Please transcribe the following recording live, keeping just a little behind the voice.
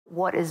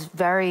What is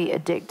very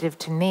addictive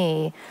to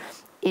me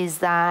is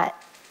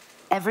that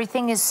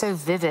everything is so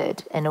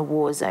vivid in a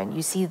war zone.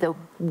 You see the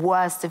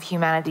worst of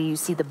humanity, you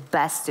see the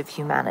best of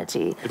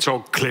humanity. It's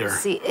all clear.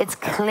 It's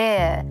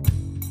clear.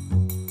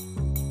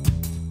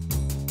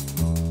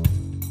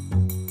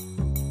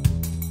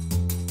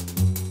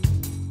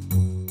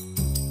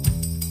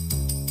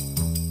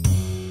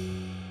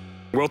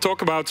 We'll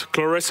talk about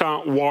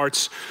Clarissa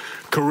Ward's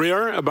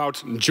career,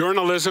 about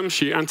journalism.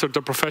 She entered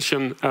the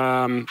profession,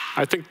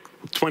 I think,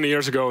 20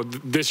 years ago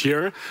this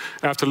year,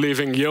 after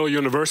leaving Yale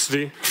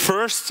University.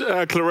 First,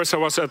 Clarissa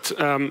was at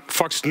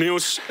Fox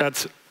News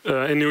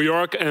in New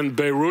York and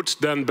Beirut,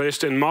 then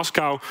based in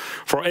Moscow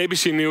for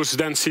ABC News,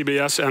 then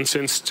CBS, and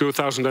since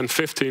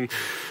 2015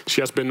 she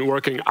has been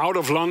working out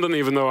of London,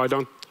 even though I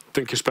don't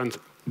think you spent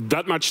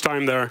that much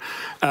time there,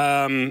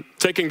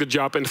 taking the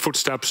job in the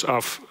footsteps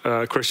of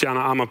Christiana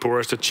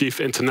Amanpour as the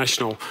Chief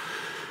International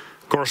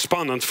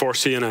Correspondent for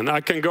CNN.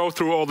 I can go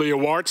through all the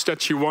awards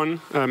that she won,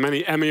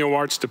 many Emmy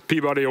Awards, the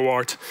Peabody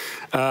Award,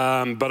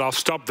 but I'll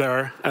stop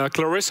there.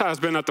 Clarissa has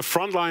been at the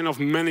front line of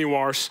many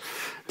wars: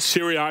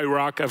 Syria,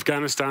 Iraq,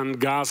 Afghanistan,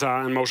 Gaza,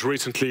 and most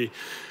recently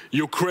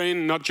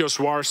Ukraine, not just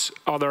wars,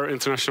 other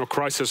international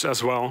crises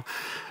as well.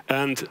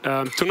 And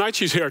tonight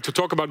she's here to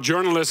talk about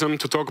journalism,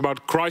 to talk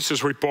about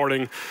crisis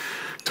reporting,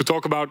 to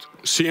talk about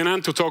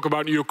CNN, to talk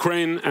about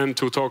Ukraine, and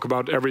to talk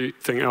about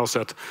everything else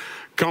that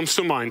comes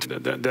to mind.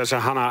 There's a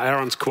Hannah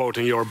Arendt quote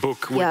in your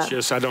book, which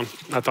is, I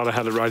thought I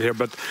had it right here,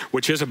 but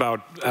which is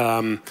about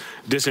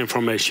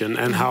disinformation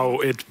and how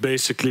it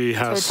basically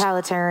has...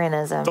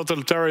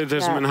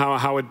 Totalitarianism and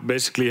how it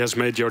basically has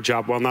made your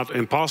job, well, not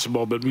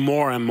impossible, but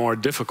more and more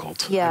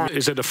difficult. Yeah.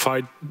 Is it a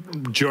fight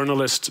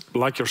journalists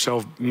like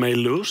yourself may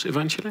lose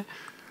eventually?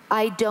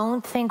 I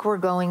don't think we're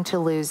going to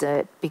lose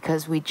it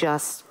because we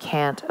just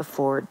can't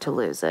afford to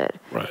lose it.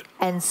 Right.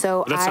 And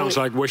so that sounds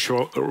like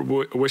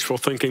wishful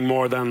thinking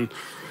more than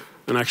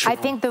an actual... I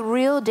think the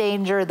real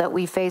danger that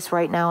we face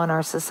right now in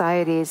our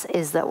societies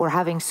is that we're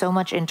having so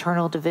much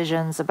internal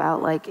divisions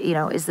about, like, you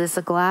know, is this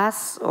a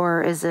glass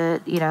or is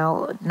it, you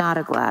know, not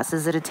a glass?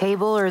 Is it a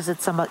table or is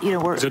it some, you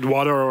know... Is it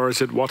water or is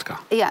it vodka?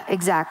 Yeah,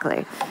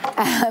 exactly.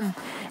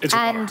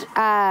 And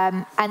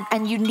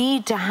you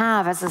need to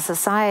have, as a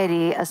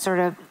society, a sort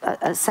of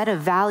a set of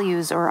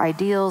values or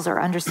ideals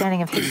or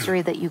understanding of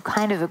history that you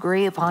kind of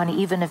agree upon,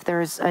 even if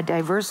there's a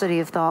diversity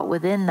of thought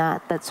within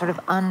that sort of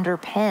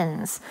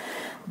underpins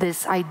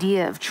this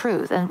idea of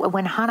truth. And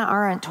when Hannah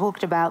Arendt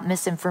talked about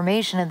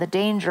misinformation and the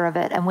danger of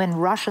it, and when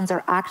Russians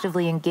are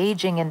actively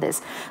engaging in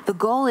this, the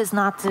goal is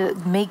not to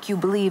make you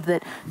believe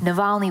that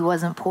Navalny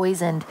wasn't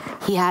poisoned,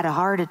 he had a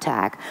heart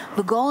attack.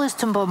 The goal is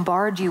to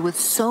bombard you with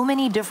so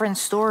many different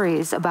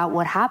stories about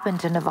what happened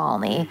to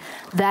Navalny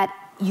that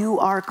you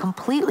are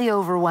completely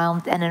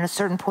overwhelmed and at a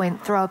certain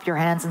point throw up your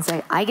hands and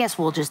say, I guess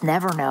we'll just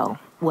never know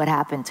what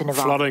happened to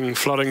Navalny.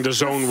 Flooding the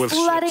zone with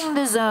flooding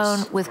the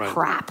zone with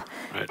crap.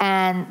 Right.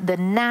 And the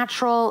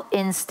natural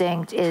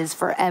instinct is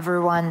for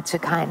everyone to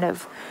kind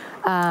of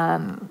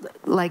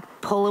like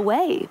pull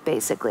away,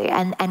 basically,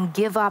 and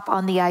give up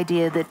on the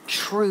idea that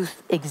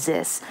truth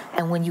exists.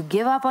 And when you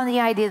give up on the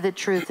idea that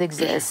truth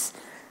exists,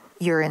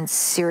 you're in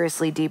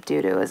seriously deep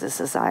doo-doo as a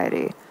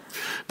society.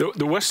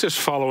 The West is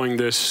following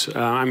this,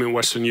 I mean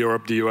Western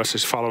Europe, the US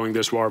is following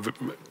this war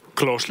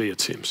closely, it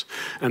seems.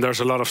 And there's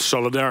a lot of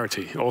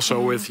solidarity also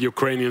with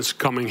Ukrainians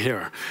coming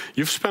here.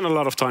 You've spent a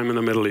lot of time in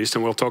the Middle East,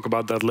 and we'll talk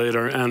about that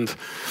later. And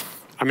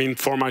I mean,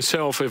 for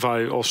myself, if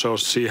I also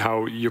see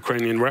how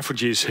Ukrainian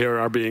refugees here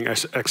are being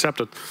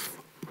accepted,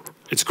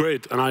 it's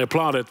great, and I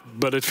applaud it,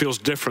 but it feels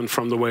different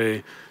from the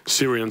way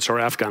Syrians or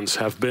Afghans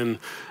have been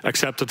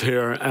accepted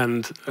here,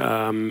 and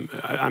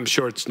I'm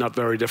sure it's not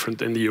very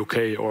different in the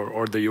UK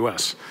or the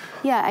US.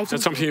 Yeah, I think... Is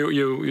that something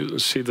you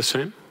see the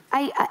same?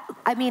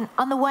 I mean,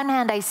 on the one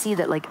hand, I see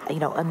that, like, you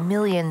know, 1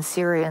 million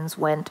Syrians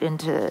went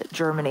into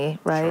Germany,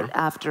 right,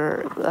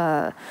 after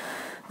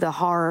the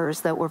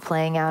horrors that were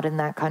playing out in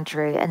that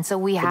country. And so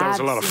we had... There was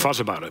a lot of fuss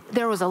about it.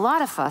 There was a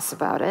lot of fuss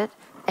about it.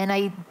 And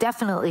I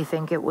definitely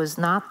think it was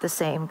not the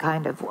same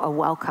kind of a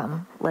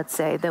welcome, let's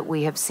say, that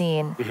we have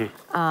seen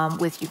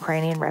with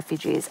Ukrainian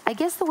refugees. I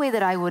guess the way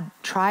that I would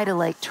try to,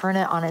 like, turn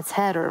it on its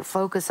head or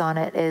focus on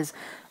it is,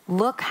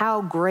 look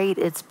how great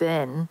it's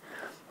been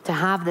to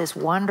have this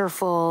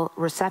wonderful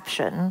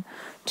reception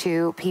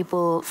to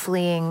people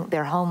fleeing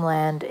their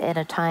homeland in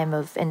a time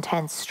of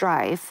intense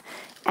strife.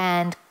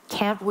 And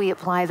can't we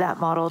apply that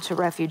model to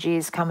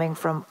refugees coming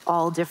from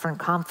all different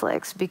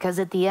conflicts? Because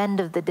at the end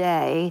of the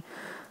day,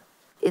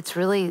 it's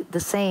really the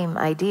same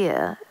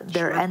idea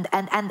there, and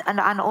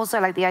also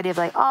like the idea of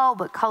like, oh,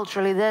 but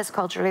culturally this,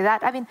 culturally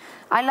that. I mean,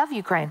 I love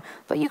Ukraine,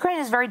 but Ukraine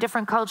is very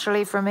different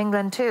culturally from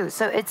England too.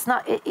 So it's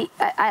not.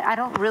 I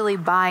don't really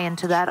buy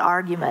into that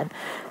argument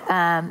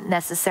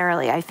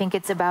necessarily. I think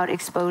it's about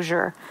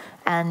exposure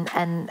and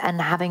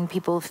having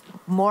people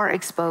more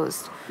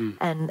exposed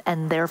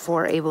and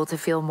therefore able to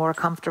feel more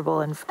comfortable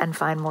and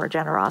find more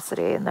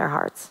generosity in their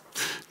hearts.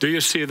 Do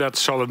you see that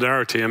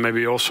solidarity and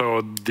maybe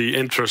also the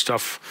interest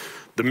of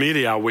the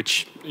media,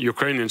 which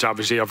Ukrainians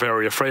obviously are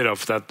very afraid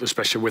of, that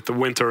especially with the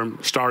winter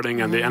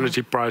starting and the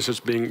energy prices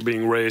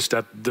being raised,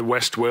 that the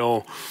West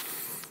will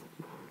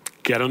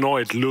get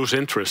annoyed, lose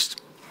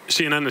interest.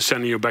 CNN is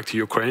sending you back to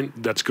Ukraine.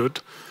 That's good.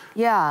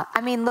 Yeah,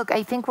 I mean, look,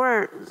 I think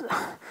we're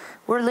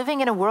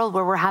living in a world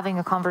where we're having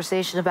a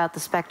conversation about the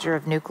specter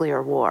of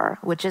nuclear war,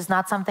 which is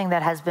not something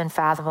that has been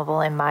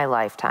fathomable in my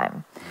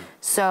lifetime.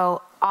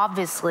 So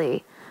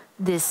obviously,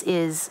 this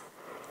is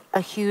a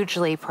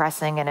hugely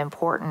pressing and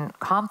important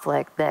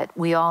conflict that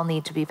we all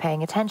need to be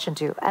paying attention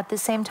to. At the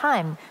same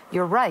time,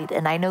 you're right,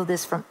 and I know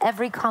this from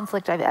every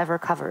conflict I've ever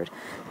covered,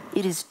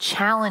 it is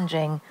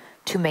challenging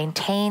to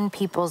maintain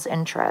people's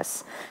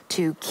interests,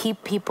 to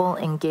keep people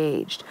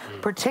engaged,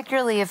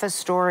 particularly if a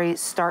story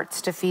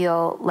starts to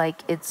feel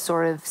like it's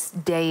sort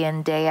of day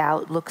in, day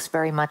out, looks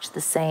very much the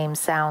same,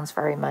 sounds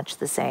very much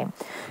the same.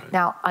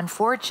 Now,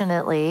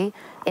 unfortunately,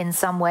 in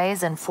some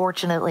ways, and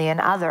fortunately in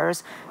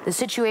others, the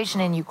situation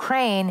in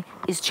Ukraine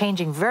is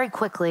changing very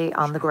quickly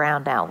on the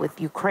ground now,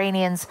 with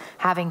Ukrainians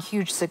having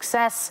huge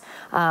success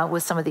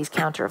with some of these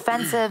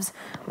counteroffensives,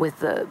 with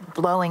the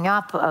blowing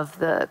up of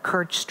the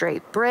Kerch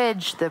Strait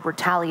Bridge, the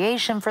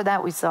retaliation for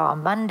that we saw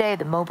on Monday,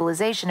 the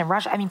mobilization in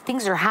Russia. I mean,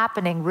 things are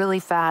happening really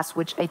fast,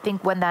 which I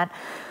think when that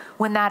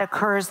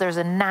occurs, there's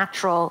a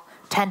natural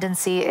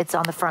tendency, it's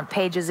on the front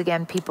pages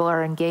again, people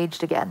are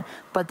engaged again.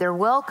 But there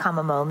will come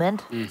a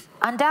moment,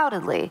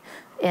 undoubtedly,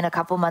 in a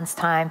couple months'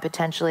 time,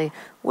 potentially,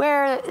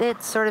 where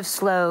it sort of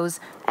slows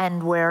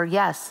and where,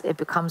 yes, it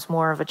becomes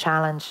more of a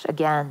challenge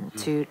again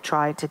to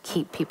try to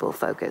keep people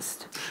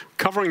focused.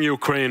 Covering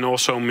Ukraine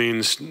also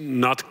means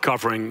not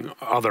covering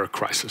other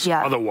crises,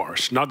 other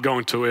wars, not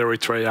going to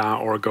Eritrea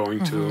or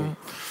going to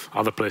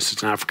other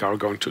places in Africa or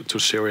going to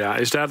Syria.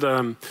 Is that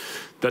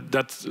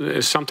that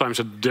is sometimes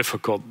a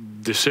difficult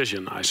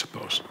decision, I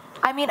suppose?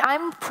 I mean,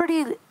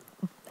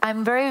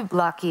 I'm very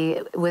lucky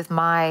with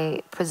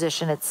my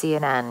position at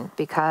CNN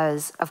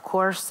because, of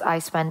course, I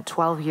spent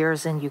 12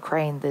 years in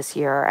Ukraine this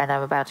year, and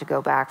I'm about to go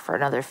back for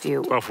another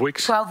few... 12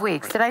 weeks. 12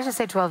 weeks. Right. Did I just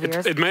say 12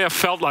 years? It may have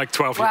felt like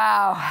 12 years.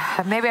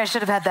 Wow. Maybe I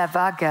should have had that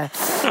vodka.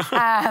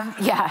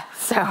 Yeah,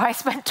 so I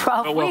spent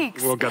 12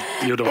 weeks we'll get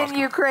you the vodka in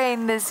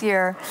Ukraine this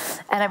year,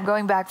 and I'm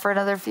going back for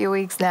another few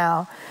weeks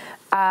now.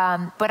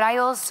 But I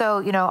also,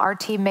 you know, our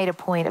team made a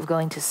point of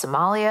going to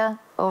Somalia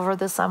over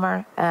the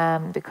summer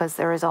because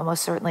there is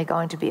almost certainly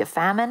going to be a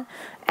famine,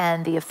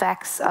 and the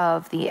effects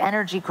of the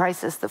energy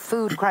crisis, the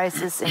food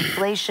crisis,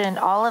 inflation,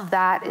 all of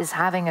that is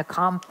having a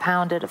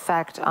compounded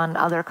effect on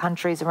other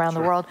countries around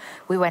the world.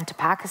 We went to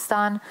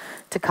Pakistan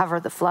to cover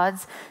the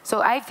floods.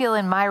 So I feel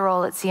in my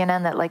role at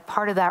CNN that like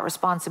part of that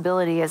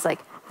responsibility is like,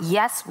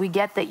 yes, we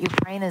get that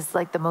Ukraine is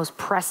like the most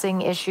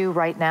pressing issue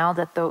right now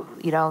that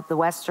the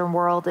Western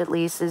world at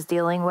least is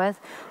dealing with,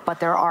 but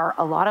there are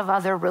a lot of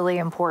other really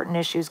important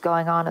issues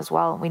going on as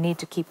well. We need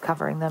to keep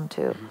covering them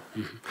too.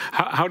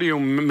 How do you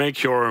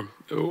make your,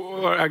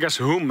 I guess,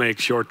 who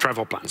makes your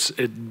travel plans?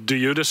 Do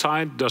you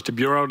decide? Does the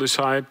Bureau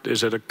decide?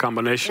 Is it a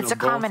combination of both?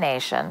 It's a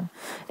combination.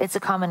 It's a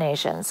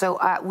combination. So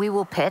we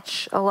will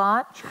pitch a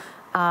lot. Sure.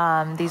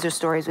 These are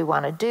stories we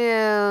want to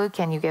do.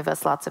 Can you give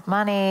us lots of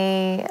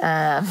money?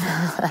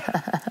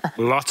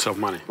 Lots of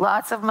money.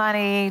 Lots of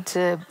money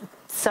to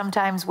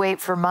sometimes wait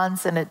for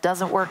months and it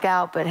doesn't work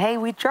out, but hey,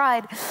 we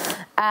tried.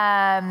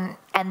 And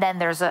then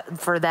there's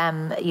for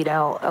them, you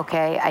know,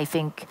 okay, I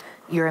think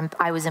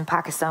I was in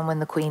Pakistan when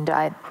the Queen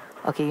died.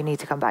 Okay, you need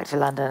to come back to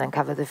London and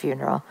cover the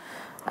funeral.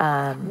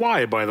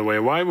 Why, by the way?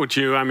 Why would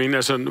you, I mean,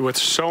 with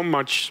so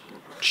much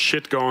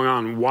shit going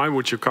on, why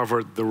would you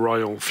cover the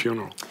royal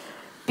funeral?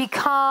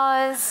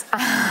 Because...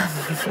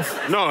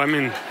 No, I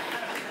mean...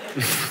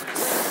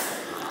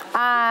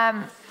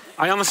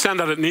 I understand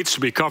that it needs to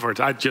be covered.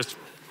 I just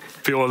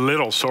feel a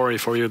little sorry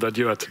for you that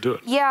you had to do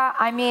it. Yeah,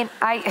 I mean,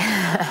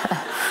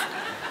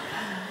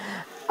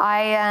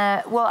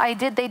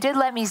 they did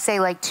let me say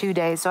like 2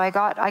 days, so I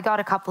got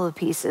a couple of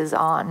pieces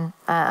on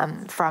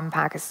from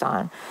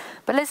Pakistan.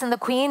 But listen, the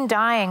Queen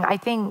dying, I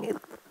think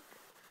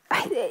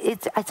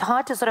it's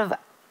hard to sort of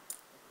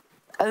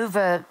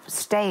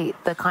overstate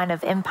the kind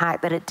of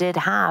impact that it did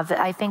have,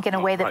 I think, in a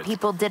way that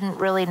people didn't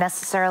really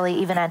necessarily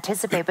even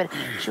anticipate. But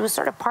she was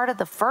sort of part of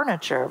the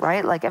furniture,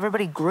 right? Like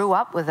everybody grew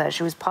up with her.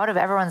 She was part of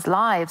everyone's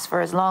lives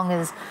for as long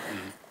as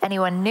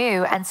anyone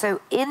knew. And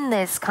so in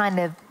this kind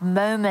of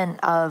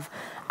moment of,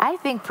 I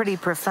think, pretty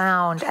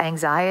profound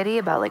anxiety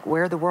about like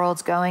where the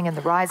world's going and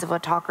the rise of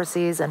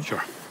autocracies and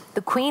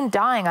the Queen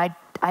dying,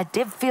 I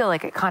did feel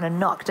like it kind of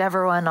knocked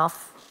everyone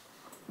off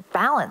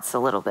balance a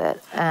little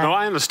bit. No,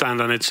 I understand,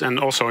 and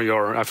also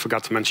I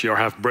forgot to mention you're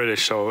half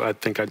British, so I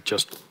think I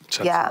just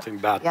said something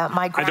bad. Yeah,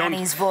 my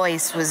granny's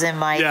voice was in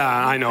my. Yeah,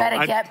 I know.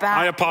 Get back.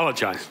 I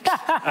apologize.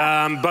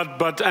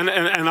 but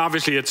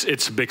obviously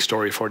it's a big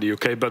story for the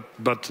UK,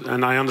 but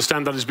I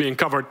understand that it's being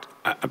covered,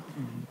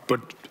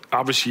 but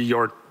obviously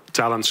your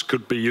talents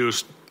could be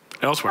used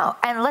elsewhere. Oh,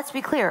 and let's be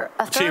clear,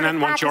 a third CNN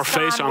of wants your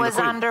face Pakistan on was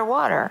the Queen.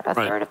 underwater. A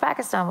third of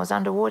Pakistan was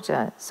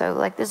underwater. So,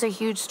 like, this is a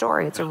huge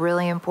story. It's a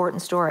really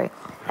important story.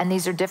 And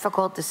these are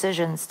difficult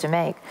decisions to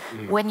make.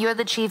 When you're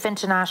the chief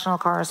international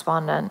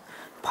correspondent,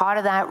 part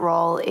of that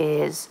role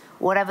is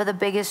whatever the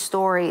biggest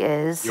story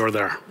is. You're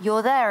there.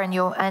 You're there, and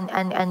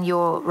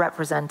you're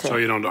representing. So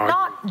you don't argue.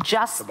 Not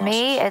just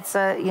me. It's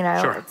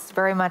it's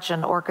very much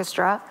an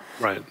orchestra.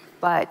 Right.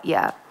 But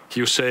yeah.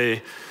 You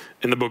say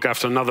in the book,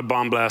 after another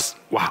bomb blast,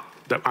 wow,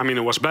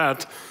 it was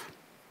bad,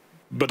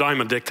 but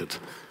I'm addicted.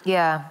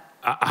 Yeah.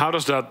 How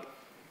does that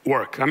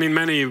work? I mean,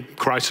 many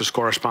crisis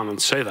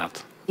correspondents say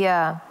that.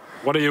 Yeah.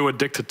 What are you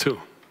addicted to?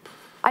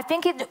 I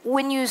think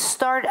when you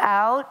start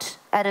out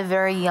at a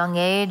very young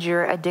age,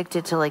 you're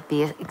addicted to like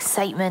the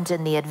excitement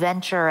and the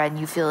adventure, and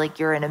you feel like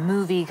you're in a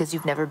movie because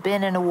you've never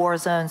been in a war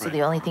zone. So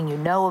the only thing you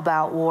know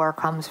about war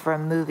comes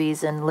from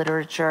movies and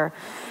literature.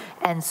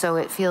 And so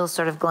it feels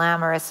sort of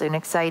glamorous and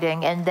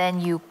exciting. And then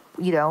you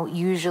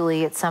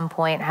usually at some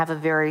point have a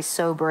very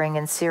sobering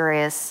and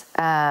serious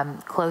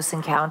close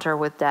encounter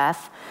with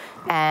death.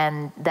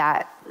 And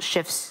that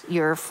shifts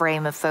your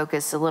frame of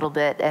focus a little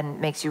bit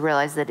and makes you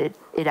realize that it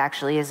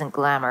actually isn't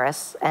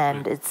glamorous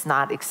and it's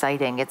not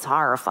exciting. It's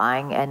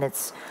horrifying and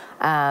it's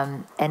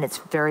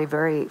very,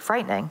 very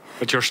frightening.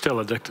 But you're still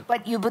addicted.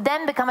 But you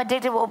then become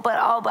addicted. Well, but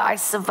I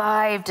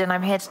survived and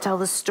I'm here to tell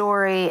the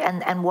story.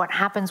 And what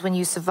happens when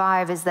you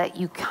survive is that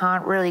you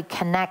can't really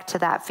connect to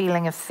that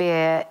feeling of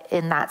fear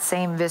in that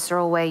same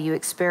visceral way you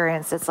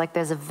experienced. It's like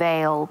there's a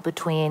veil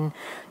between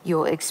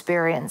your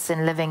experience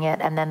in living it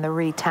and then the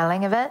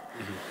retelling of it.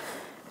 Mm-hmm.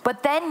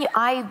 But then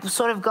I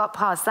sort of got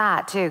past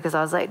that too, because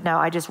I was like, no,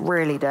 I just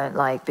really don't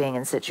like being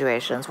in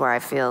situations where I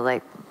feel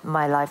like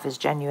my life is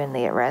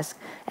genuinely at risk.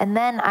 And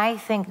then I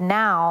think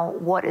now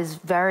what is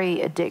very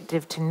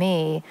addictive to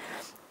me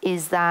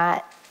is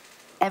that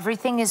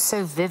everything is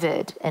so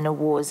vivid in a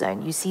war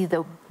zone. You see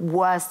the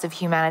worst of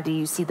humanity,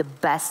 you see the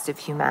best of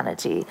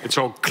humanity. It's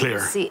all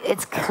clear.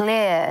 It's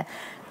clear.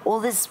 All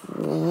this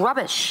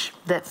rubbish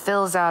that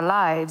fills our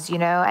lives,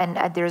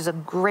 and there's a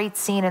great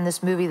scene in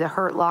this movie, The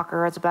Hurt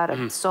Locker. It's about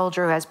a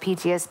soldier who has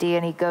PTSD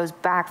and he goes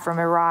back from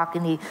Iraq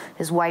and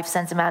his wife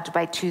sends him out to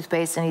buy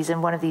toothpaste and he's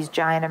in one of these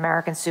giant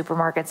American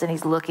supermarkets and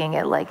he's looking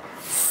at like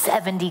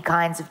 70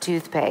 kinds of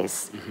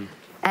toothpaste. Mm-hmm.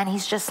 And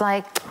he's just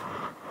like,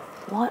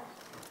 what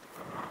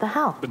the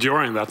hell? But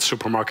you're in that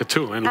supermarket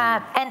too, and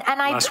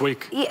last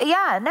week.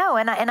 Yeah, no,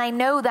 and I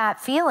know that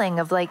feeling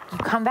of like you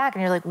come back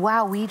and you're like,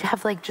 wow, we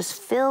have like just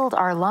filled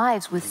our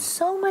lives with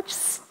so much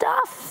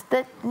stuff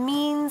that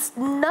means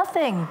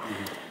nothing,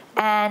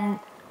 and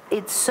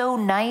it's so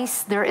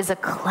nice. There is a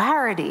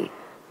clarity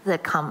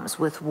that comes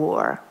with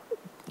war,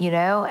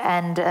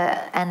 and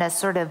a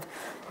sort of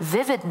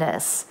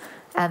vividness.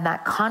 And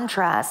that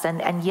contrast,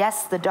 and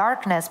yes, the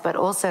darkness, but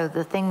also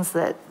the things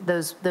that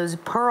those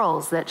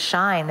pearls that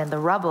shine in the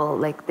rubble,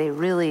 like they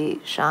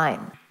really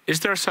shine. Is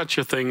there such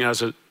a thing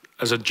as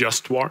a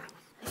just war?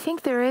 I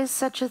think there is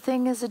such a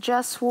thing as a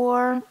just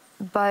war,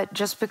 but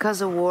just because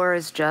a war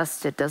is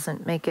just, it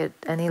doesn't make it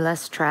any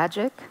less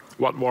tragic.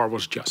 What war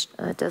was just?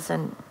 It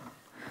doesn't.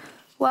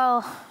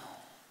 Well,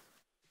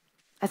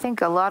 I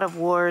think a lot of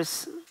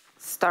wars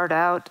start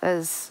out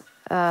as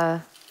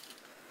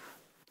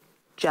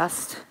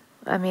just.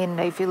 I mean,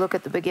 if you look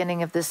at the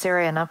beginning of the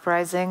Syrian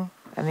uprising,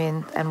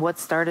 and what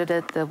started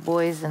it, the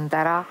boys in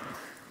Daraa,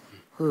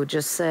 who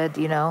just said,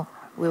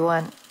 we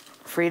want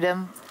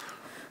freedom,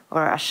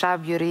 or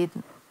Ashab Yurid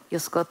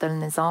Yusqat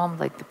al-Nizam,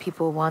 like the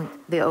people want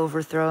the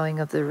overthrowing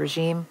of the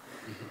regime.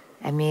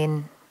 Mm-hmm. I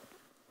mean,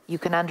 you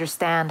can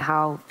understand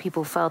how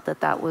people felt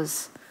that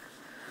was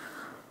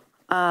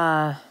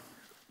the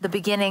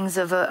beginnings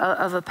of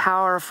a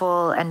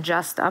powerful and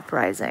just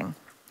uprising.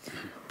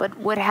 But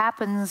what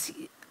happens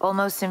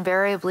almost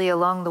invariably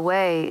along the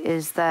way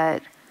is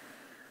that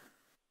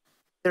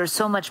there's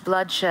so much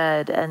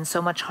bloodshed and so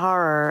much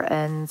horror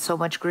and so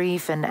much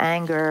grief and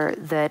anger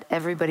that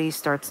everybody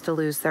starts to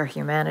lose their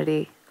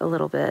humanity a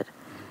little bit.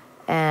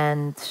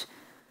 And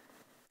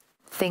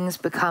things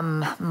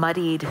become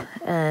muddied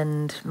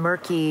and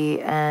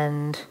murky,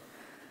 and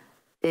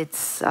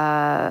it's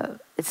no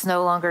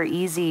longer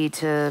easy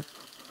to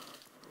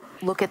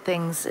look at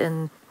things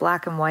in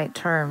black and white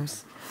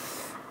terms.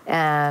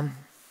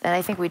 And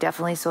I think we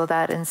definitely saw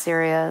that in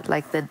Syria,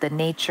 like the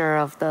nature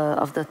of the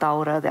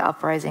Thawra, the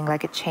uprising,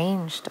 like it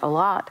changed a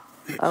lot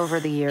over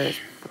the years.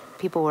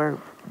 People were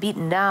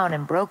beaten down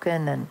and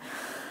broken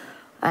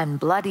and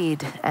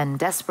bloodied and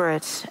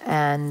desperate,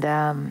 and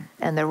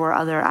there were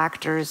other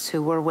actors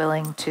who were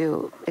willing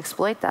to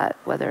exploit that,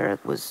 whether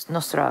it was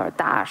Nusra or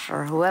Daesh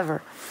or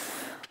whoever.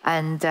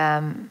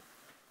 And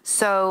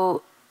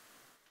so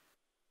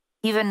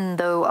even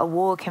though a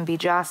war can be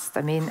just,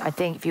 I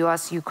think if you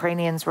ask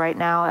Ukrainians right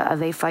now, are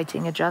they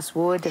fighting a just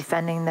war,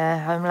 defending their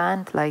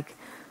homeland? Like,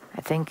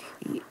 I think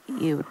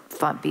you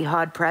would be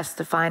hard-pressed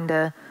to find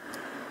a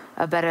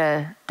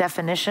better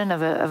definition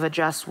of a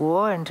just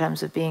war in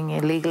terms of being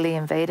illegally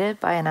invaded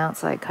by an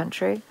outside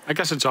country. I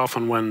guess it's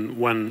often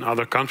when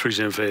other countries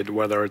invade,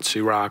 whether it's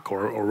Iraq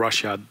or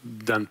Russia,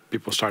 then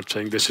people start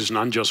saying this is an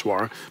unjust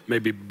war.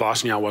 Maybe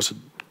Bosnia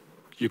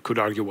you could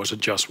argue was a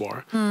just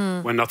war.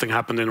 When nothing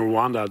happened in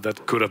Rwanda,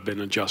 that could have been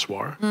a just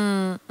war.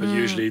 But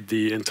usually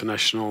the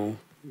international,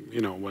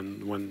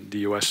 when the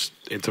US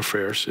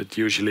interferes, it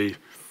usually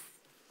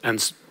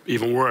And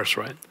even worse,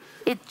 right?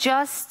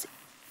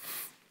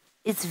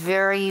 It's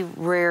very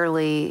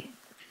rarely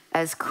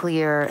as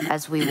clear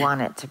as we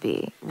want it to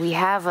be. We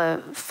have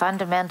a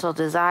fundamental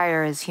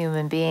desire as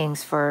human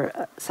beings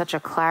for such a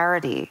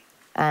clarity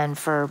and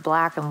for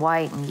black and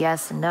white and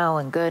yes and no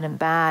and good and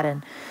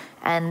bad.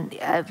 And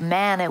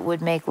man, it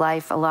would make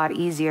life a lot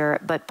easier.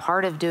 But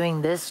part of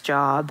doing this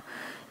job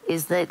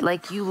is that,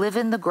 like, you live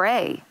in the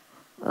gray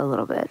a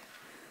little bit.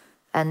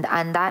 And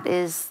that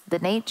is the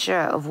nature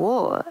of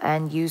war.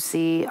 And you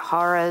see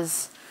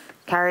horrors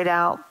carried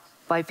out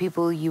by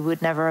people you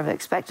would never have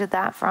expected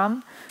that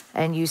from.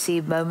 And you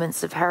see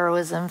moments of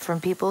heroism from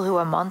people who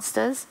are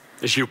monsters.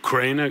 Is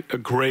Ukraine a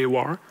gray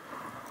war?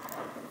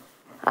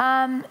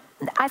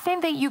 I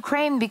think that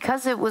Ukraine,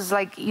 because it was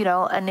like, you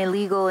know, an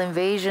illegal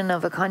invasion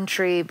of a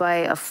country by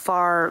a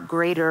far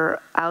greater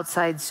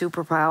outside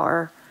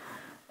superpower.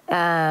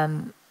 I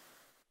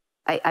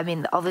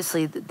mean,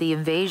 obviously the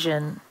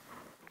invasion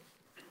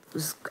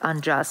was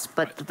unjust,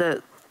 but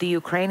the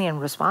Ukrainian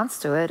response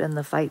to it and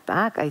the fight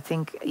back, I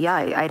think, yeah,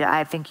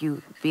 I think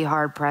you'd be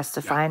hard pressed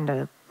to find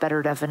a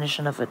better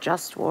definition of a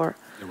just war.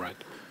 You're right.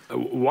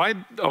 Why,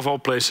 of all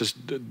places,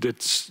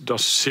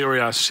 does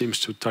Syria seems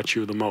to touch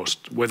you the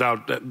most,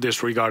 without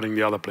disregarding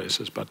the other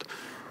places? But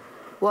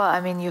well, I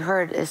mean, you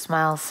heard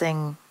Ismail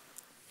sing,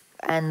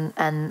 and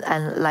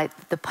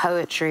like the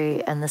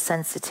poetry and the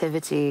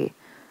sensitivity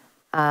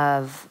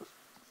of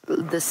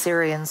the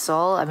Syrian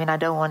soul. I mean, I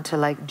don't want to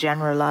like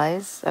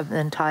generalize an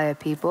entire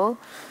people,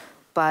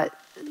 but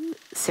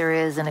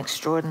Syria is an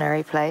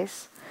extraordinary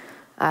place.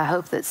 I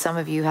hope that some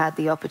of you had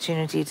the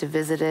opportunity to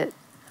visit it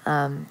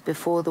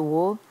before the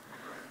war.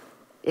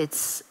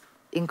 It's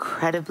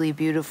incredibly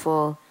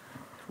beautiful,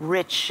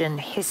 rich in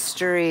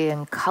history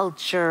and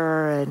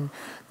culture and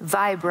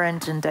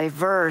vibrant and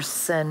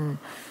diverse. And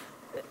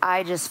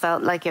I just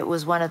felt like it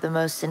was one of the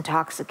most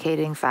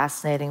intoxicating,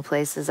 fascinating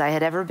places I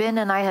had ever been.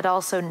 And I had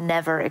also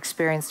never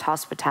experienced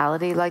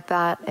hospitality like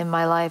that in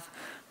my life.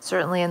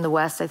 Certainly in the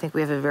West, I think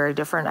we have a very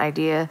different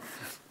idea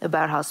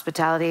about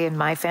hospitality. In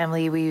my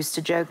family, we used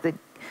to joke that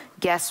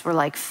guests were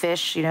like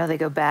fish, you know, they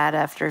go bad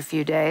after a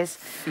few days.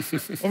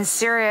 In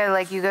Syria,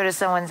 like, you go to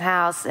someone's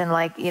house and,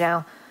 like, you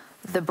know,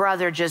 the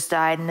brother just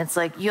died, and it's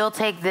like, you'll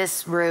take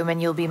this room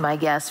and you'll be my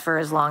guest for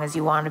as long as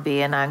you want to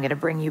be, and I'm going to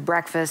bring you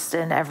breakfast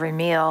and every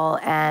meal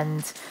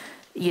and,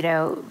 you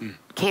know,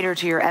 cater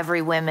to your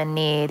every women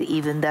need,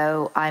 even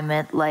though I'm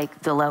at,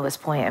 like, the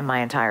lowest point in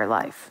my entire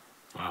life.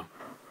 Wow.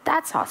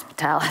 That's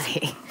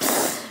hospitality.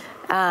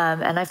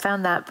 And I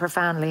found that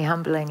profoundly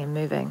humbling and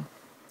moving.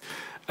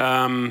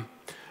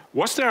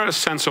 Was there a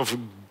sense of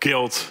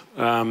guilt,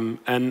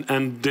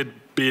 and did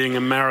being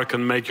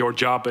American make your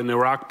job in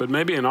Iraq, but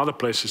maybe in other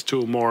places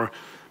too, more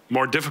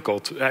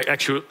difficult?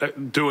 Actually,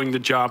 doing the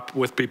job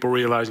with people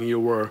realizing you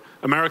were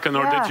American,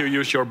 or did you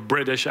use your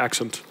British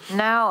accent?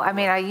 No, I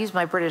mean, I use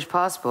my British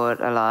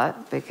passport a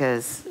lot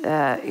because,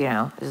 you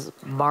know, it's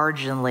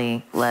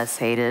marginally less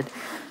hated.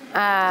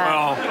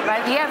 Well,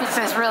 but the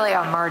emphasis really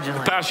on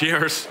marginally. Past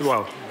years,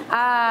 well.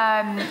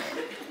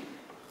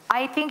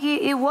 I think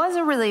it was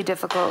a really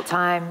difficult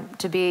time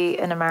to be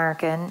an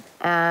American,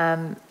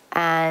 and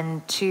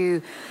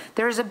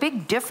there's a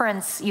big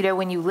difference, you know,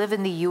 when you live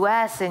in the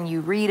U.S. and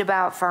you read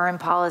about foreign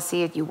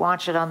policy and you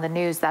watch it on the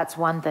news, that's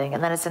one thing.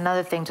 And then it's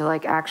another thing to,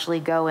 like, actually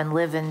go and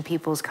live in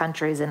people's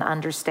countries and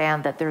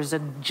understand that there's a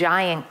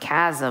giant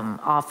chasm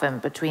often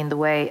between the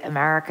way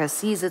America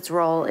sees its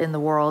role in the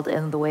world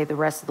and the way the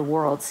rest of the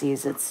world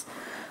sees its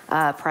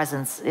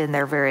presence in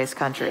their various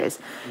countries.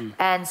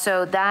 And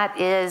so that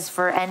is,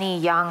 for any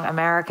young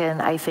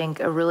American, I think,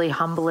 a really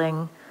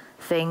humbling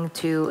thing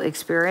to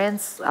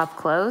experience up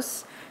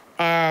close.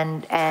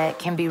 And it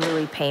can be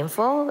really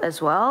painful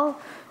as well,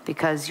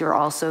 because you're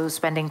also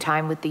spending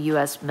time with the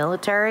U.S.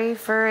 military,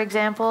 for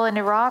example, in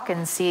Iraq,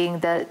 and seeing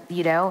that,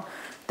 you know,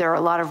 there are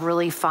a lot of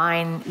really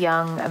fine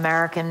young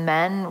American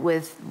men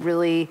with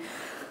really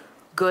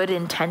good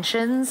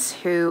intentions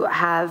who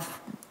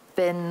have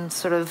been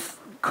sort of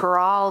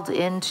corralled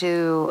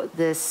into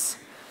this,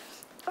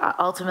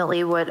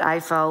 ultimately what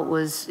I felt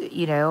was,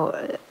 you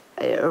know,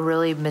 a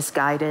really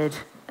misguided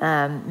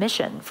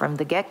mission from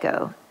the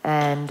get-go.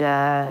 And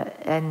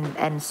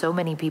so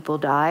many people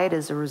died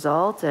as a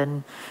result.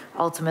 And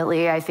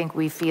ultimately, I think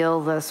we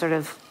feel the sort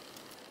of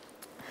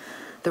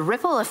the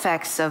ripple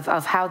effects of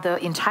how the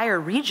entire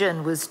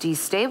region was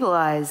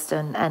destabilized,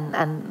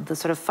 and the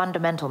sort of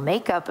fundamental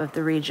makeup of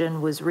the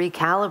region was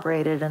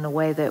recalibrated in a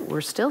way that we're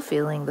still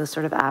feeling the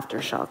sort of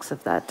aftershocks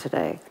of that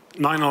today.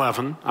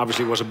 9/11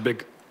 obviously was a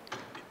big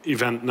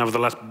event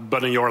nevertheless,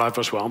 but in your life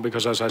as well,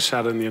 because as I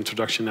said in the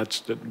introduction,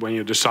 that when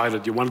you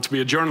decided you wanted to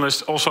be a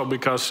journalist, also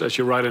because, as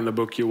you write in the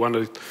book, you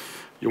wanted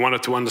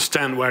to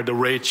understand where the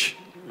rage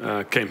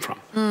came from.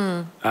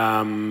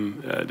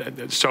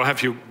 So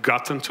have you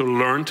gotten to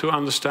learn to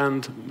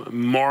understand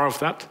more of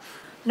that?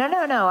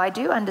 No, I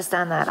do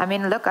understand that. I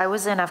mean, look, I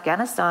was in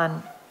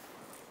Afghanistan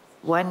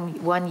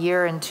one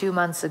year and 2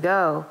 months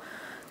ago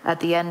at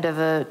the end of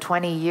a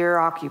 20-year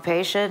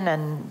occupation,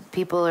 and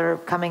people are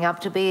coming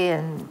up to me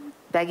and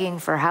begging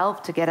for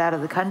help to get out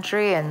of the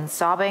country and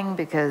sobbing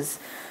because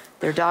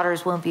their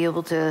daughters won't be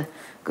able to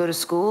go to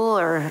school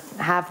or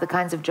have the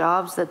kinds of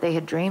jobs that they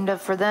had dreamed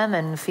of for them,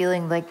 and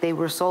feeling like they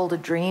were sold a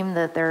dream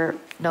that they're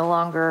no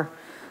longer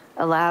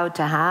allowed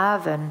to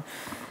have, and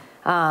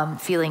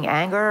feeling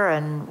anger,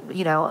 and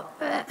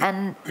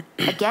and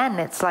again,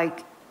 it's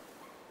like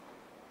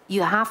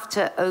you have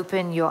to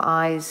open your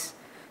eyes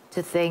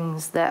to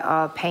things that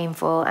are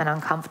painful and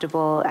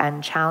uncomfortable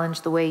and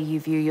challenge the way you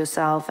view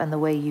yourself and the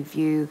way you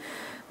view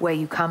where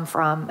you come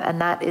from.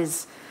 And that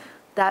is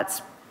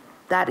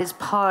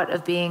part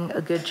of being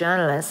a good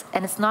journalist.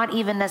 And it's not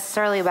even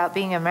necessarily about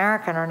being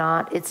American or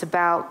not. It's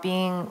about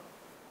being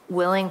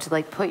willing to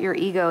like put your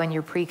ego and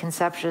your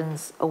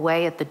preconceptions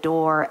away at the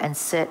door and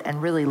sit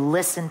and really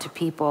listen to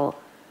people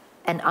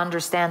and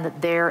understand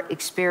that their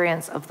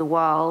experience of the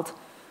world,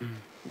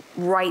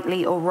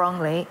 rightly or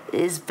wrongly,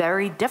 is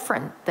very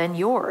different than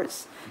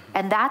yours.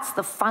 And that's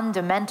the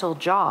fundamental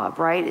job,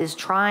 right? Is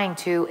trying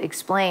to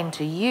explain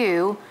to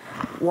you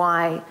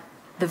why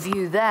the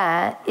view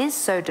there is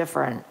so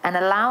different, and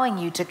allowing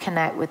you to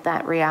connect with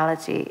that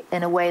reality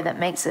in a way that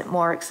makes it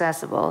more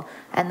accessible,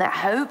 and that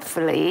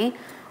hopefully,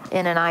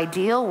 in an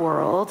ideal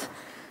world,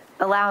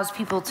 allows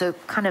people to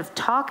kind of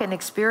talk and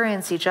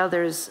experience each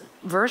other's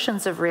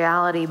versions of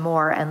reality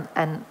more,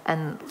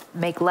 and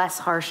make less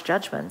harsh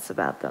judgments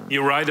about them.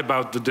 You write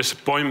about the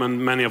disappointment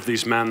many of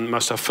these men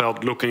must have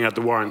felt looking at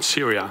the war in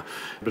Syria.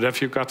 But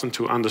have you gotten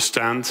to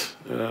understand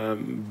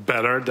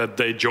better that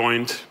they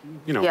joined,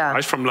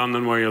 I'm from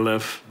London where you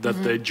live,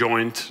 that they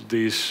joined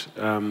these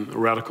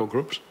radical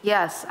groups?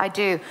 Yes, I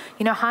do.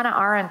 Hannah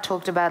Arendt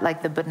talked about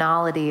like the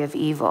banality of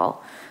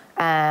evil.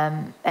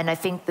 And I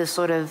think the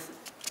sort of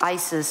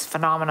ISIS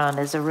phenomenon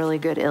is a really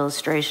good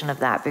illustration of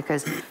that,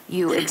 because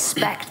you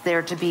expect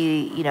there to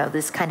be,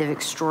 this kind of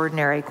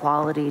extraordinary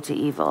quality to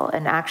evil.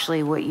 And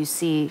actually what you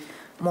see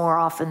more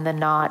often than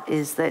not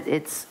is that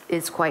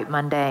it's quite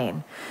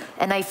mundane.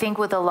 And I think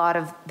with a lot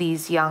of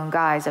these young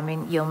guys, I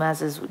mean,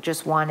 Yilmaz is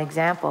just one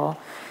example,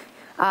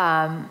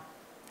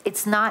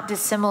 it's not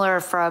dissimilar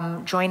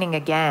from joining a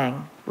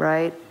gang,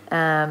 right?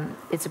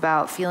 It's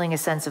about feeling a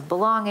sense of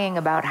belonging,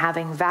 about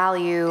having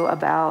value,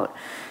 about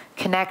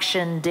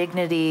connection,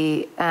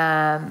 dignity,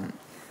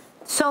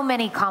 so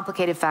many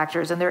complicated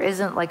factors, and there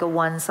isn't like a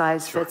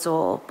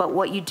one-size-fits-all. But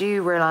what you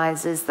do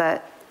realize is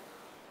that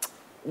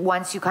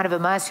once you kind of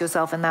immerse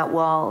yourself in that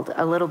world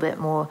a little bit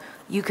more,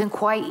 you can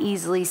quite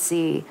easily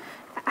see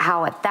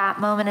how at that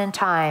moment in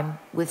time,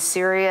 with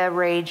Syria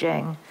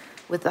raging,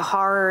 with the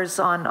horrors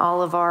on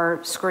all of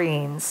our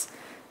screens,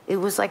 it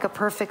was like a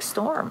perfect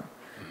storm.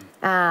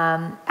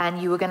 And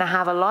you were going to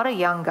have a lot of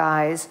young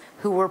guys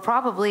who were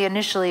probably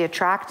initially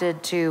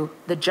attracted to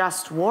the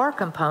just war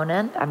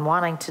component and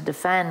wanting to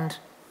defend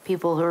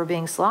people who were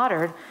being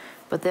slaughtered,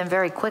 but then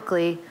very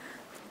quickly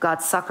got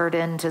suckered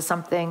into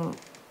something,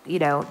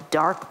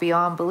 dark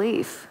beyond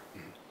belief.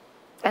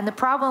 And the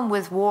problem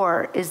with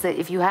war is that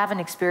if you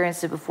haven't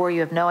experienced it before, you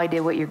have no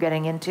idea what you're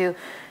getting into.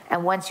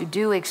 And once you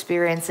do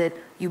experience it,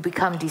 you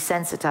become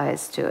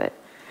desensitized to it.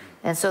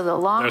 And so the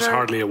longer... There's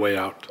hardly a way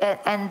out.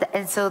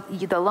 And so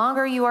the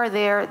longer you are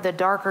there, the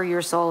darker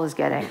your soul is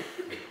getting.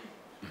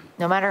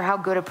 No matter how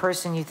good a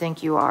person you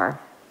think you are.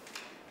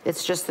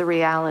 It's just the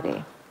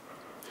reality.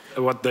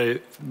 What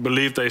they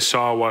believed they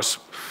saw was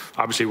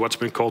obviously what's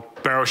been called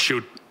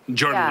parachute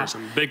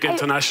journalism. Yeah. Big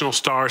international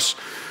stars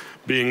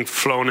being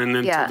flown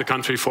into the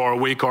country for a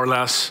week or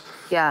less,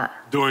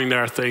 doing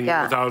their thing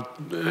without,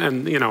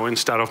 and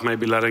instead of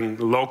maybe letting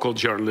local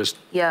journalists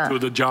do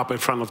the job in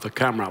front of the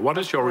camera. What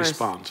is your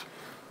response?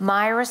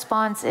 My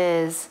response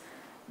is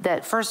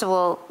that, first of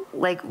all,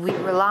 like, we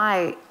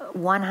rely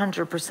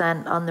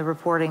 100% on the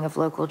reporting of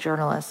local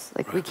journalists.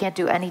 Like, we can't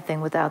do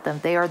anything without them.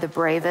 They are the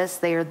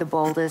bravest, they are the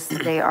boldest,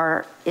 they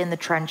are in the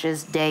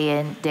trenches day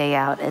in, day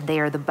out, and they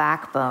are the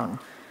backbone.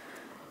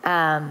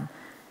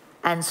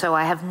 And so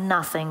I have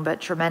nothing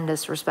but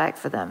tremendous respect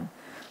for them.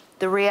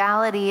 The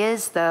reality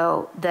is,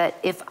 though, that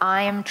if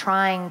I am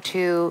trying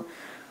to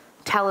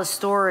tell a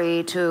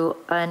story to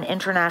an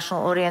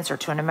international audience, or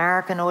to an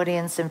American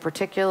audience in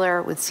particular,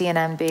 with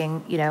CNN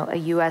being, a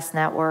US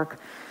network,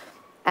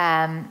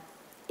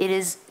 it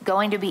is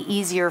going to be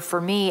easier for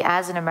me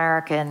as an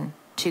American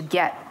to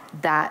get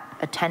that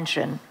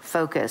attention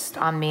focused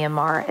on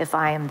Myanmar if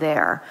I am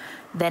there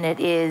than it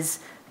is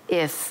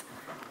if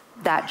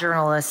that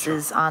journalist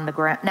is on the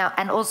ground. Now,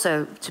 and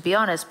also, to be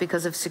honest,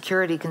 because of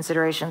security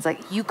considerations,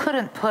 like, you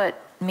couldn't put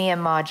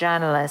Myanmar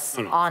journalists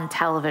on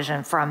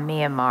television from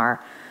Myanmar.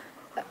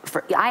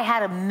 I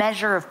had a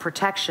measure of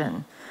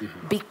protection,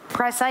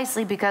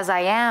 precisely because I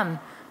am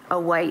a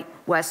white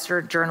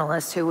Western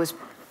journalist who was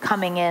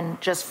coming in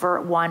just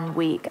for 1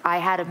 week. I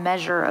had a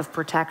measure of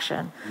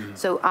protection.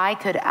 So I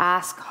could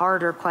ask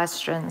harder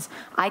questions.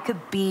 I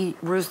could be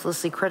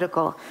ruthlessly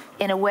critical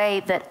in a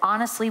way that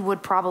honestly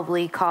would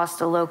probably cost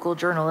a local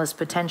journalist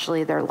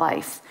potentially their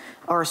life,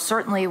 or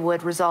certainly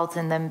would result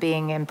in them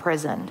being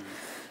imprisoned.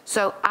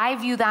 So I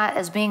view that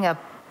as being a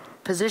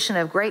position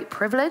of great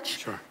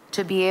privilege,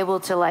 to be able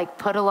to, like,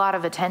 put a lot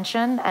of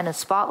attention and a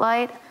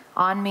spotlight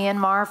on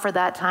Myanmar for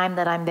that time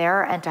that I'm there,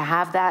 and to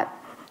have that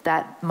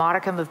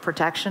modicum of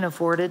protection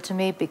afforded to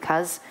me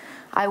because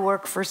I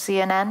work for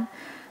CNN.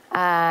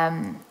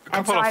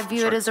 And so I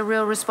view it as a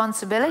real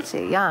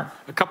responsibility, yeah.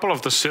 A couple of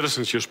the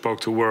citizens you spoke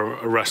to were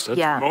arrested.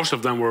 Yeah. Most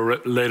of them were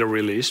later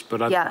released, but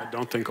I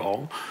don't think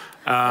all.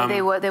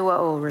 They were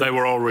all released. They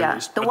were all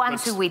released. Yeah. The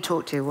ones who we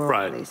talked to were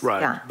all released.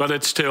 Right, yeah. But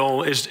it's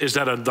still, is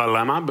that a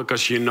dilemma?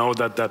 Because you know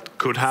that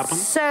could happen?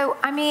 So,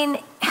 I mean,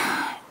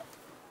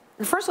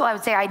 first of all, I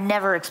would say I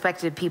never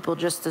expected people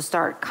just to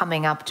start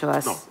coming up to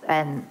us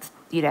and,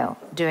 you know,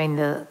 doing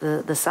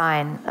the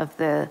sign of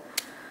the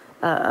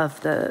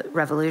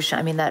revolution.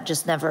 I mean, that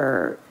just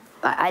never,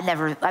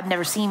 I've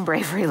never seen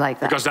bravery like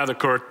that. Because that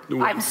occurred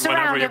I'm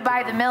surrounded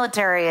by the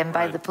military and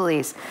by the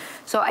police.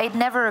 So it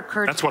never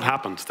occurred. That's what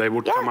happened. They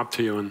would come up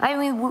to you and... I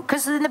mean,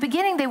 because in the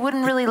beginning, they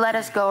wouldn't really let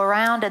us go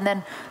around. And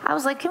then I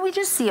was like, can we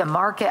just see a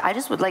market? I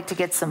just would like to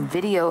get some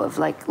video of,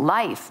 like,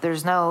 life.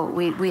 There's no...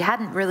 We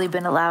hadn't really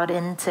been allowed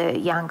into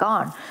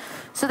Yangon.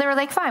 So they were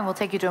like, fine, we'll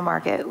take you to a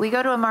market. We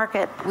go to a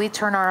market, we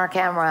turn on our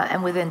camera,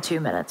 and within 2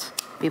 minutes,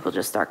 people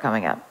just start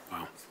coming up.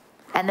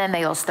 And then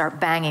they all start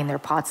banging their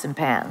pots and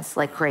pans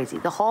like crazy.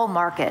 The whole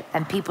market,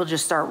 and people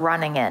just start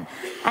running in.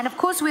 And of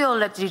course, we all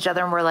looked at each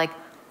other and we're like,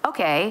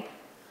 okay,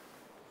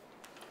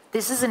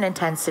 this is an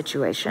intense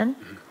situation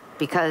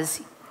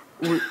because,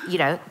 you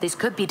know, this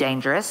could be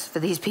dangerous for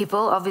these people,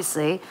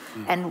 obviously.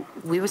 And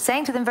we were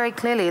saying to them very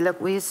clearly,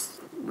 look, we're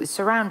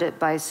surrounded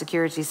by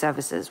security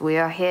services. We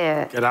are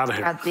here. Get out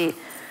of here.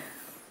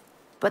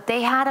 But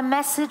they had a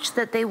message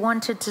that they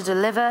wanted to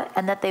deliver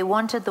and that they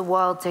wanted the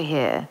world to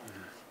hear.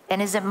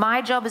 And is it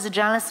my job as a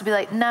journalist to be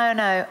like,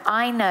 no,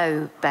 I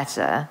know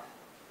better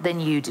than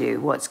you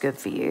do what's good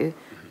for you.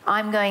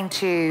 I'm going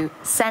to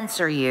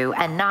censor you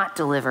and not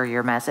deliver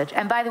your message.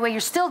 And by the way, you're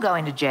still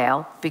going to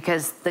jail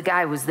because the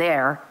guy was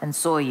there and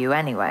saw you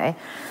anyway.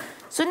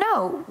 So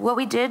no, what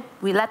we did,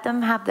 we let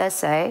them have their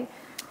say.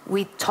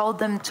 We told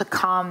them to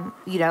calm,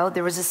 you know,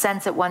 there was a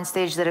sense at one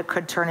stage that it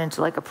could turn into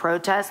like a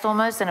protest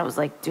almost. And it was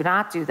like, do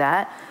not do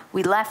that.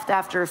 We left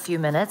after a few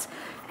minutes.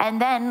 And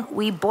then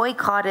we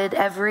boycotted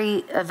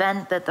every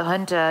event that the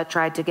junta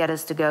tried to get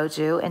us to go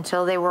to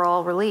until they were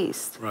all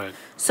released. Right.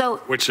 So,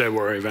 which they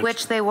were eventually.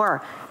 Which they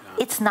were. Yeah.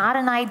 It's not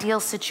an ideal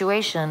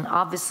situation,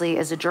 obviously,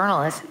 as a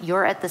journalist.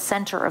 You're at the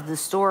center of the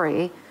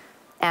story,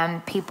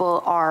 and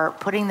people are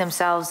putting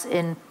themselves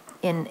in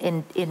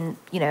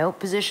you know,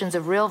 positions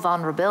of real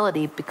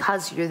vulnerability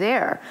because you're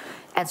there.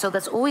 And so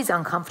that's always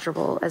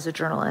uncomfortable as a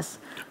journalist.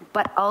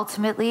 But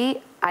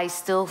ultimately, I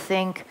still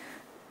think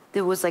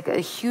there was like a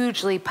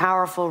hugely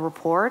powerful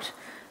report.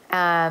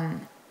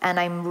 And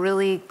I'm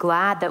really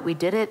glad that we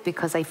did it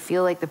because I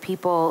feel like the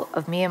people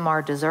of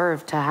Myanmar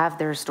deserve to have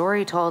their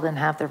story told and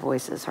have their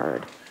voices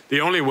heard.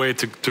 The only way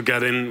to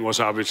get in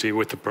was obviously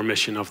with the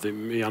permission of the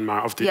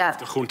Myanmar, of the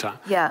junta.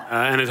 Yeah.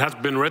 And it has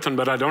been written,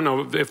 but I don't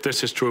know if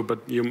this is true, but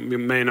you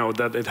may know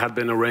that it had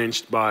been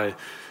arranged by,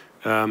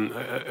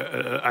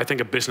 I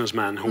think, a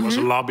businessman who was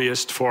a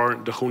lobbyist for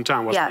the junta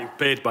and was being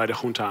paid by the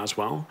junta as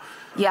well.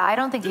 Yeah, I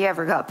don't think he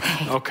ever got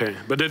paid. Okay,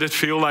 but did it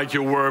feel like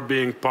you were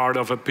being part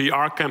of a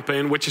PR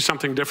campaign, which is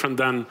something different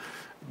than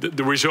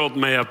the result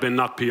may have been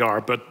not PR,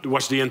 but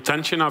was the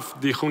intention of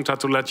the junta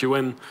to let you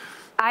in?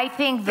 I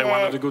think that they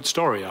wanted a good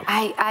story out.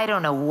 I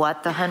don't know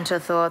what the junta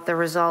thought the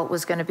result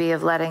was going to be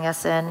of letting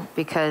us in,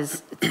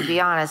 because to be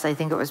honest, I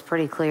think it was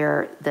pretty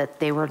clear that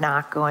they were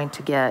not going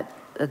to get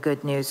a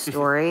good news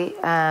story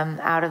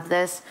out of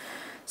this.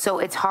 So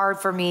it's hard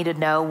for me to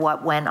know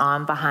what went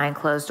on behind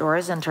closed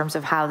doors in terms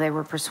of how they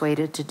were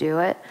persuaded to do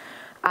it.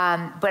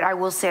 But I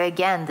will say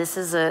again, this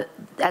is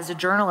as a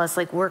journalist,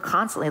 like we're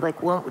constantly like,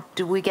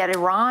 do we get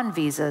Iran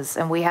visas?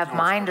 And we have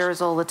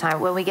minders all the time.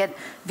 When we get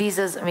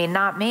visas, I mean,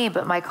 not me,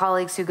 but my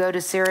colleagues who go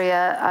to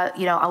Syria,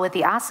 you know, with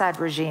the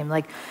Assad regime,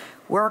 like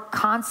we're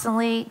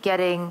constantly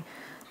getting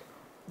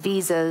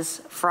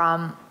visas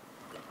from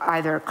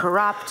either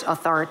corrupt,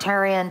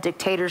 authoritarian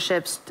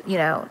dictatorships, you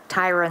know,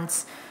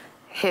 tyrants,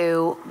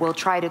 who will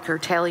try to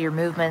curtail your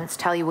movements,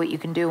 tell you what you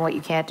can do and what you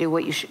can't do,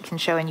 what you can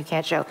show and you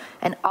can't show.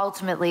 And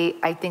ultimately,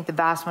 I think the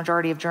vast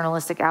majority of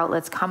journalistic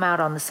outlets come out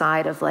on the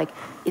side of like,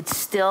 it's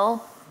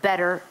still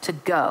better to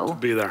go. To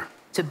be there.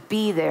 To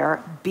be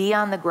there, be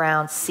on the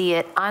ground, see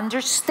it,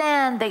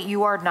 understand that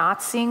you are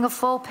not seeing a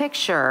full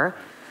picture,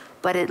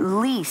 but at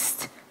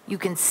least you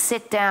can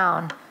sit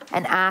down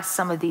and ask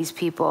some of these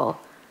people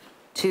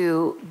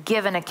to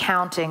give an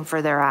accounting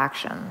for their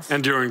actions.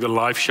 And during the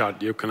live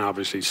shot, you can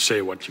obviously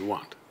say what you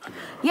want.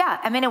 Yeah,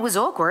 I mean, it was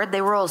awkward. They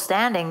were all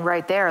standing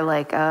right there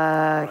like,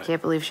 I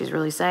can't believe she's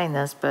really saying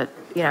this, but,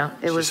 you know,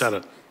 it was... She said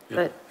it. Yeah.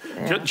 But,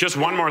 yeah. Just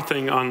one more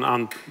thing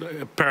on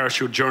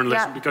parachute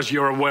journalism, because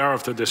you're aware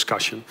of the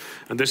discussion.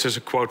 And this is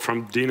a quote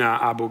from Dina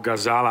Abu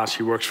Ghazala.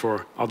 She works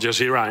for Al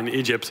Jazeera in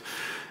Egypt.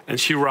 And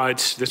she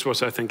writes, this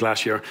was, I think,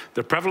 last year,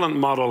 the prevalent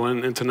model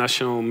in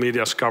international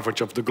media's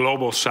coverage of the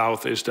global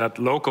south is that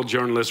local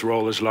journalists'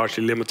 role is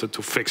largely limited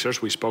to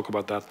fixers. We spoke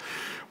about that.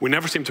 We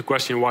never seem to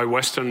question why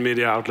Western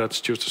media outlets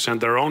choose to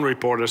send their own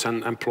reporters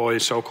and employ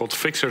so-called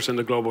fixers in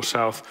the global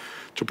south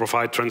to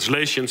provide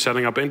translation,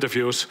 setting up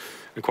interviews,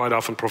 and quite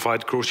often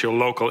provide crucial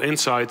local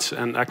insights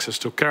and access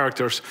to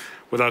characters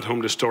without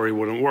whom the story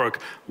wouldn't work.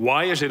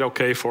 Why is it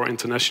okay for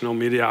international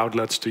media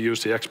outlets to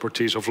use the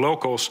expertise of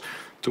locals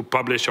to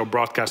publish or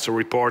broadcast a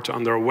report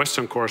under a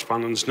Western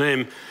correspondent's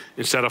name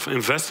instead of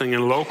investing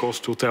in locals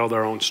to tell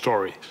their own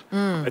stories?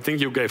 I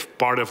think you gave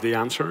part of the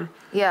answer.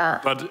 Yeah.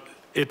 But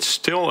it's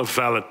still a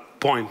valid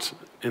point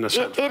in a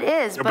sense. It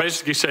is. You're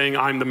basically saying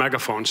I'm the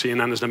megaphone.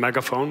 CNN is the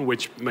megaphone,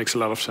 which makes a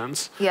lot of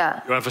sense.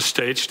 Yeah. You have a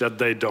stage that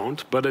they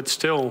don't, but it's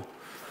still...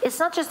 It's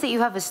not just that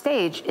you have a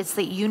stage, it's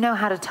that you know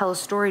how to tell a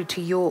story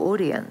to your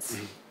audience.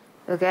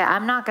 Okay,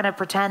 I'm not going to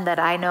pretend that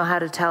I know how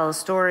to tell a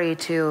story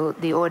to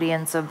the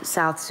audience of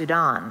South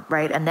Sudan,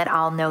 right? And that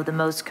I'll know the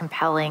most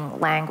compelling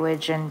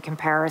language and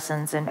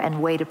comparisons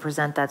and way to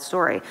present that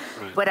story.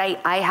 Right. But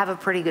I have a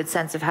pretty good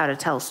sense of how to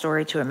tell a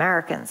story to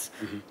Americans,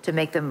 to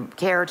make them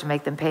care, to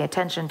make them pay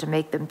attention, to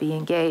make them be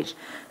engaged.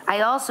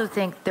 I also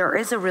think there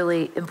is a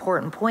really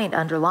important point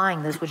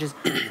underlying this, which is,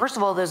 first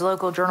of all, those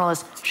local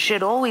journalists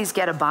should always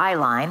get a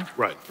byline.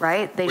 Right.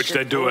 Right? Which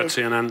they do always,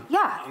 at CNN.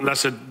 Yeah.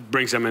 Unless it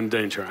brings them in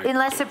danger.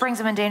 Unless it brings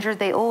them in danger,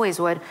 they always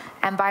would.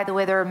 And by the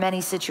way, there are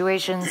many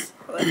situations,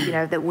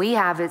 that we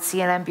have at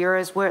CNN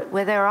bureaus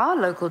where there are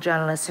local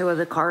journalists who are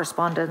the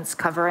correspondents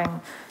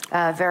covering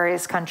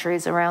various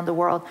countries around the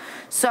world.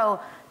 So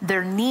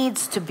there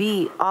needs to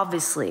be,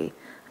 obviously,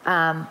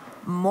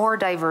 more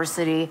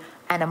diversity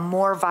and a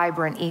more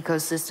vibrant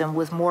ecosystem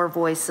with more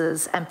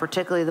voices, and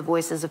particularly the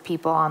voices of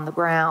people on the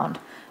ground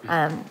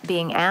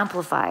being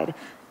amplified.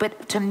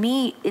 But to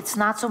me, it's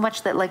not so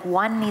much that like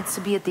one needs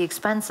to be at the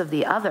expense of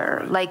the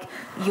other. Like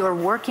you're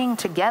working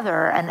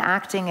together and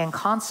acting in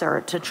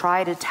concert to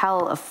try to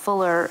tell a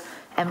fuller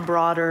and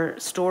broader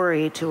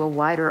story to a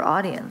wider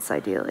audience,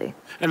 ideally.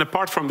 And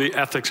apart from the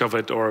ethics of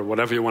it, or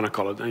whatever you want to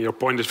call it, and your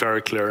point is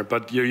very clear,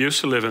 but you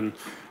used to live in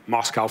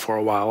Moscow for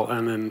a while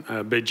and in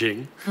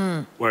Beijing,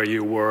 where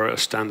you were a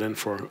stand-in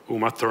for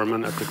Uma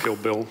Thurman at the Kill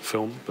Bill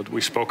film, but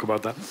we spoke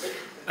about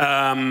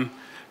that.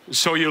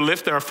 So you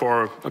lived there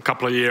for a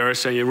couple of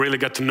years and you really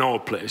get to know a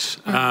place.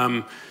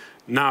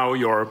 Now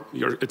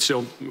it's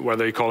still,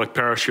 whether you call it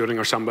parachuting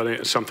or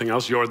something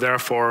else, you're there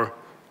for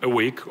a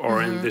week,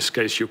 or in this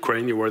case,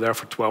 Ukraine, you were there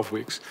for 12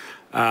 weeks.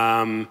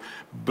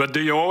 But do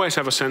you always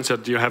have a sense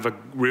that you have a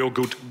real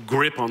good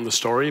grip on the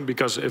story?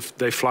 Because if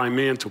they fly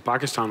me into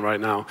Pakistan right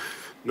now,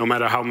 no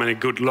matter how many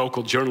good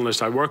local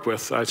journalists I work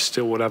with, I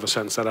still would have a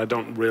sense that I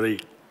don't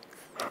really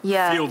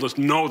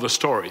know the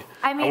story.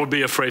 I would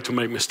be afraid to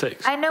make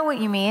mistakes. I know what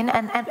you mean,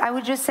 and I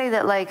would just say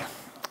that, like,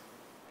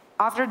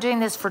 after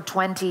doing this for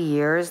 20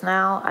 years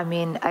now, I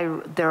mean,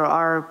 there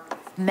are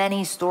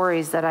many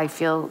stories that I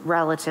feel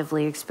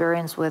relatively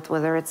experienced with,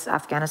 whether it's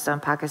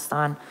Afghanistan,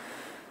 Pakistan,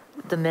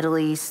 the Middle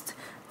East,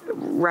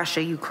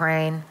 Russia,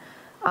 Ukraine,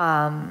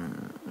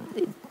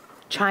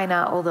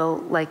 China, although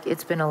like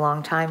it's been a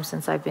long time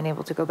since I've been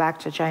able to go back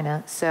to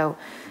China. So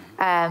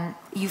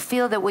you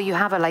feel that what you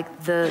have are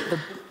like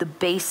the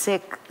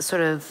basic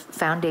sort of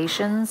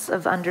foundations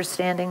of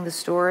understanding the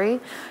story.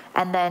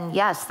 And then,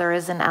 yes, there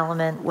is an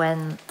element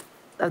when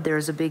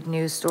there's a big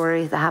news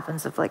story that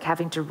happens of like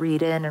having to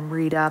read in and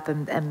read up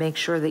and make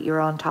sure that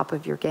you're on top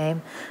of your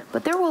game.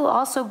 But there will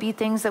also be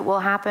things that will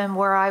happen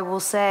where I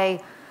will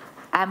say,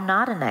 I'm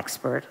not an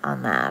expert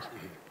on that.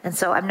 And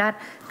so I'm not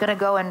going to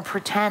go and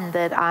pretend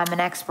that I'm an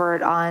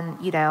expert on,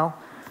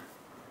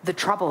 the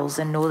troubles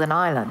in Northern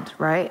Ireland,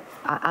 right?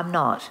 I'm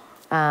not.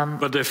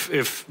 But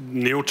if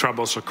new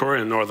troubles occur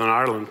in Northern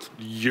Ireland,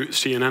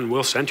 CNN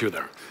will send you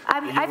there.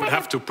 You would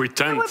have to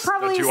pretend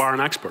that you are an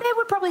expert. They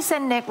would probably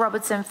send Nick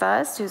Robertson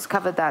first, who's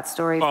covered that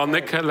story. Well,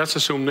 Nick, let's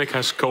assume Nick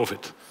has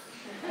COVID.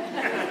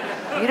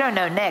 You don't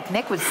know Nick.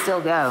 Nick would still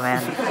go,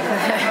 man.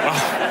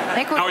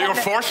 Now you're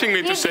forcing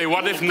me to say,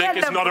 what if Nick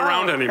is not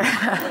around anymore?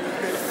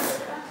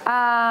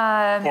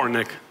 Poor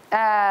Nick.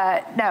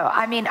 No,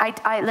 I mean,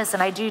 listen,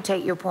 I do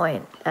take your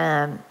point,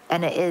 and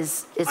it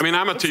is. I mean,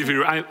 I'm a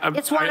TV.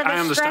 It's one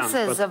of the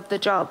stresses of the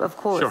job, of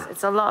course. Sure.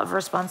 It's a lot of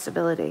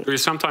responsibility. Do you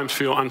sometimes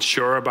feel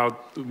unsure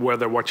about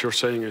whether what you're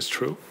saying is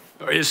true?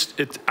 Or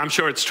I'm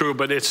sure it's true,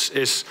 but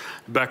is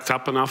backed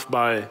up enough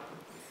by...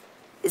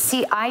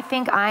 See, I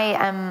think I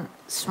am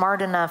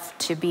smart enough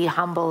to be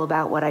humble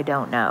about what I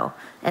don't know.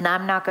 And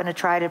I'm not going to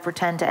try to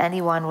pretend to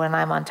anyone when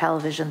I'm on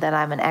television that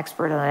I'm an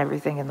expert on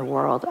everything in the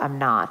world. I'm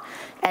not.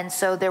 And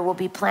so there will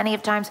be plenty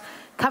of times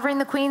covering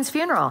the Queen's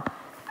funeral.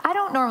 I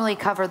don't normally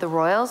cover the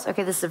royals.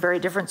 Okay, this is a very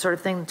different sort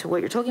of thing to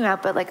what you're talking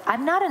about, but like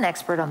I'm not an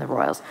expert on the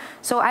royals.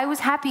 So I was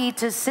happy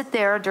to sit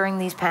there during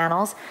these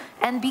panels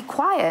and be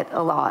quiet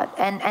a lot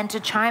and to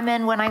chime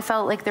in when I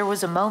felt like there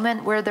was a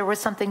moment where there was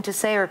something to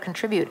say or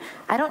contribute.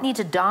 I don't need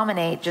to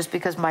dominate just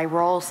because my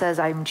role says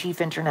I'm Chief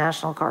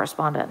International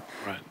Correspondent.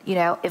 Right. You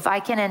know, if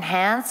I can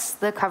enhance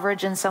the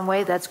coverage in some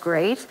way, that's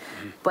great,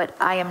 but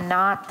I am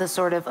not the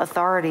sort of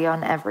authority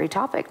on every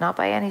topic, not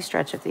by any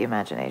stretch of the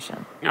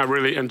imagination. I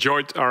really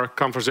enjoyed our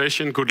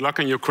conversation. Good luck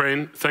in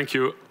Ukraine. Thank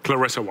you,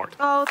 Clarissa Ward.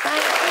 Oh,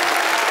 thank you.